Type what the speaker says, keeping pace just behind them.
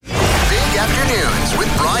Afternoons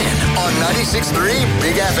with Brian on 96.3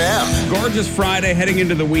 Big FM. Gorgeous Friday heading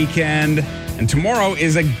into the weekend. And tomorrow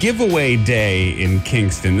is a giveaway day in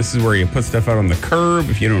Kingston. This is where you put stuff out on the curb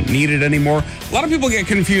if you don't need it anymore. A lot of people get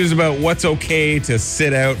confused about what's okay to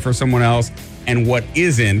sit out for someone else and what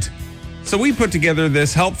isn't. So we put together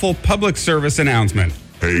this helpful public service announcement.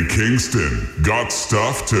 Hey, Kingston, got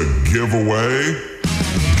stuff to give away?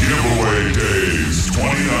 Giveaway Days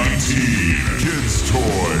 2019. Kids'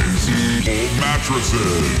 toys, old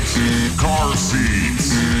mattresses, car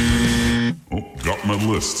seats. Oh, got my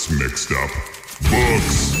lists mixed up.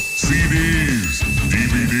 Books, CDs,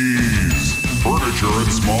 DVDs, furniture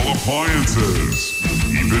and small appliances,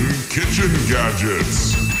 even kitchen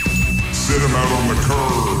gadgets. Sit them out on the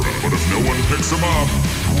curb, but if no one picks them up,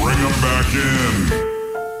 bring them back in.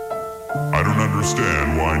 I don't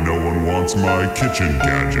understand why no one wants my kitchen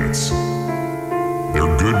gadgets.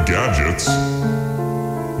 They're good gadgets.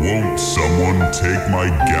 Won't someone take my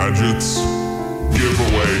gadgets?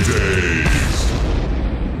 Giveaway Days.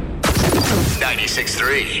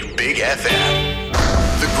 96.3 Big FM.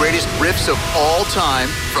 The greatest riffs of all time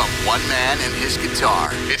from one man and his guitar.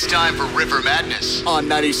 It's time for River Madness on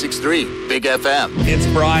 96.3 Big FM. It's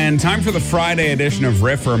Brian. Time for the Friday edition of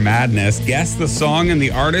River Madness. Guess the song and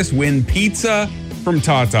the artist, win pizza from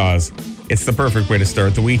Tata's. It's the perfect way to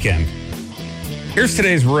start the weekend. Here's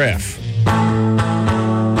today's riff.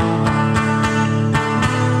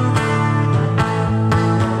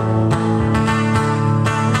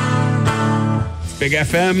 Big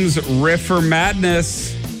FM's River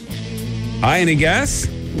Madness. Hi, any guess?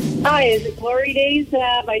 Hi, is it Glory Days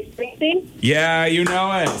by Springsteen? Yeah, you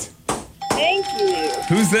know it. Thank you.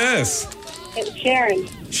 Who's this? It's Sharon.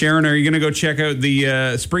 Sharon, are you going to go check out the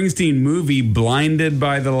Springsteen movie Blinded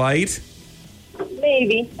by the Light?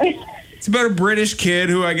 Maybe. It's about a British kid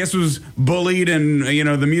who I guess was bullied and,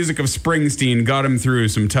 the music of Springsteen got him through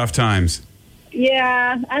some tough times.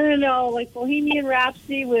 Yeah, I don't know. Like, Bohemian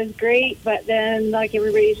Rhapsody was great, but then,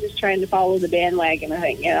 everybody's just trying to follow the bandwagon, I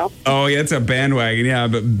think, Oh, yeah, it's a bandwagon, yeah,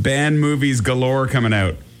 but band movies galore coming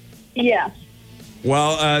out. Yeah.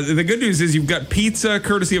 Well, the good news is you've got pizza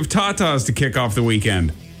courtesy of Tata's to kick off the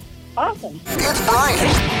weekend. Awesome. It's Brian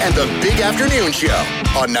and the Big Afternoon Show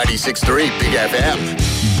on 96.3 Big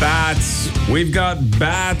FM. Bats. We've got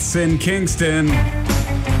bats in Kingston.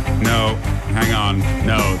 No, hang on.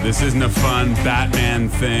 No, this isn't a fun Batman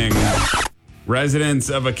thing. Residents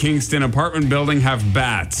of a Kingston apartment building have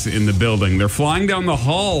bats in the building. They're flying down the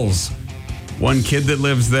halls. One kid that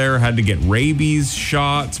lives there had to get rabies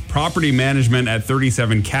shots. Property management at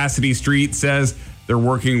 37 Cassidy Street says they're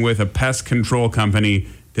working with a pest control company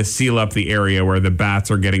to seal up the area where the bats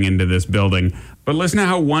are getting into this building. But listen to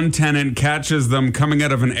how one tenant catches them coming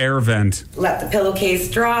out of an air vent. Let the pillowcase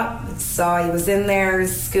drop, saw he was in there,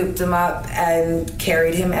 scooped him up and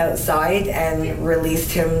carried him outside and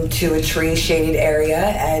released him to a tree-shaded area,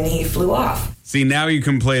 and he flew off. See, now you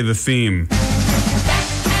can play the theme.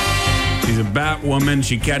 She's a bat woman.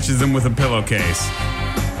 She catches them with a pillowcase.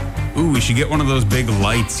 Ooh, we should get one of those big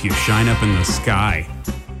lights you shine up in the sky.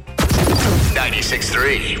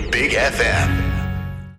 96.3 Big FM.